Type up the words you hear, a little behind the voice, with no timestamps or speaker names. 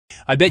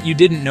I bet you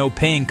didn't know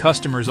paying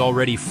customers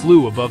already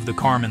flew above the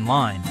Kármán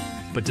line.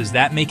 But does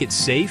that make it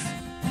safe?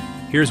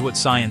 Here's what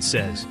science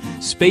says.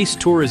 Space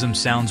tourism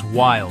sounds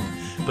wild,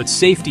 but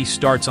safety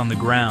starts on the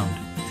ground.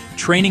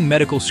 Training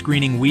medical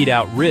screening weed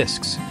out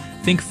risks.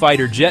 Think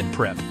fighter jet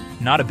prep,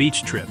 not a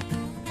beach trip.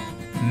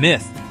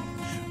 Myth.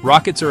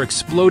 Rockets are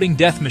exploding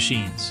death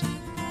machines.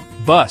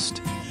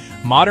 Bust.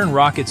 Modern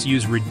rockets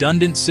use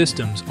redundant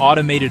systems,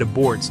 automated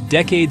aborts,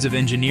 decades of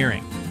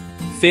engineering.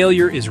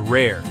 Failure is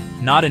rare,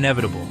 not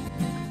inevitable.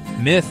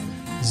 Myth.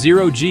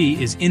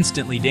 Zero-G is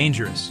instantly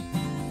dangerous.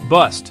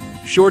 Bust.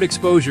 Short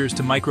exposures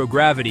to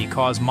microgravity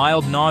cause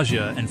mild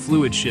nausea and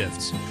fluid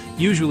shifts,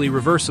 usually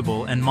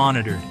reversible and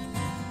monitored.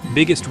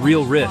 Biggest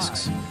real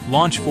risks.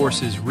 Launch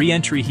forces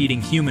re-entry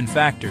heating human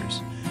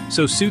factors.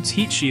 So suits'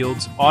 heat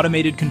shields,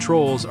 automated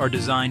controls are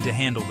designed to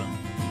handle them.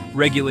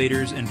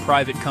 Regulators and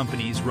private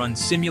companies run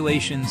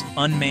simulations,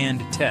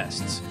 unmanned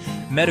tests,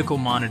 medical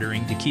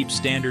monitoring to keep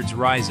standards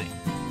rising.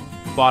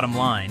 Bottom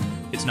line,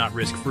 it's not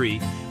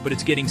risk-free, but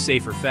it's getting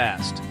safer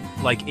fast,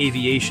 like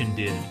aviation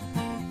did.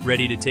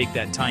 Ready to take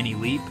that tiny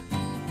leap?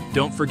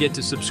 Don't forget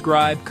to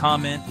subscribe,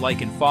 comment,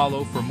 like, and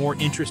follow for more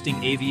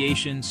interesting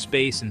aviation,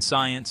 space, and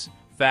science,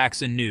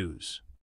 facts, and news.